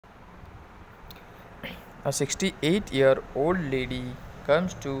A 68-year-old lady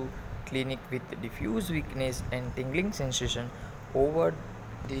comes to clinic with diffuse weakness and tingling sensation over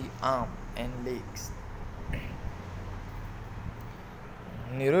the arm and legs.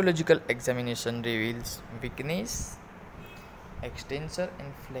 Neurological examination reveals weakness, extensor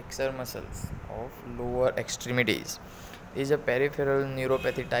and flexor muscles of lower extremities. These are peripheral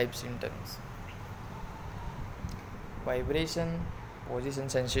neuropathy type symptoms. Vibration, position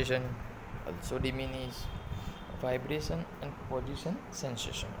sensation also diminish. Vibration and position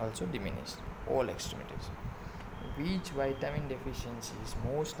sensation also diminish all extremities. Which vitamin deficiency is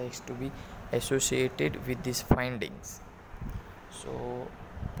most likely to be associated with these findings? So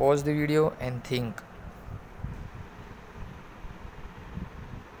pause the video and think.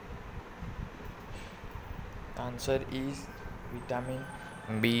 The answer is vitamin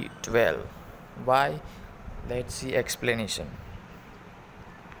B12. Why? Let's see explanation.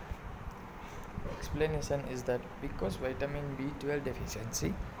 Explanation is that because vitamin B12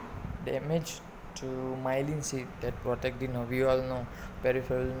 deficiency damage to myelin sheath that protect the nerve. You all know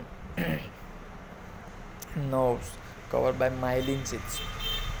peripheral nerves covered by myelin sheaths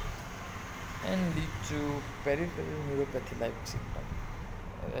and lead to peripheral neuropathy like symptom.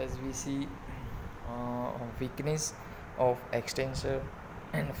 As we see weakness of extensor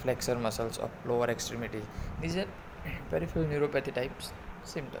and flexor muscles of lower extremities. These are peripheral neuropathy types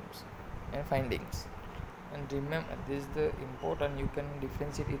symptoms and findings. And remember, this is the important. You can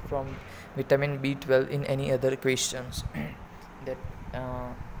differentiate it from vitamin B12 in any other questions. That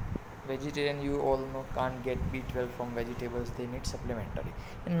vegetarian, you all know, can't get B12 from vegetables. They need supplementary,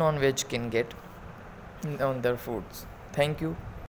 and non-veg can get on their foods. Thank you.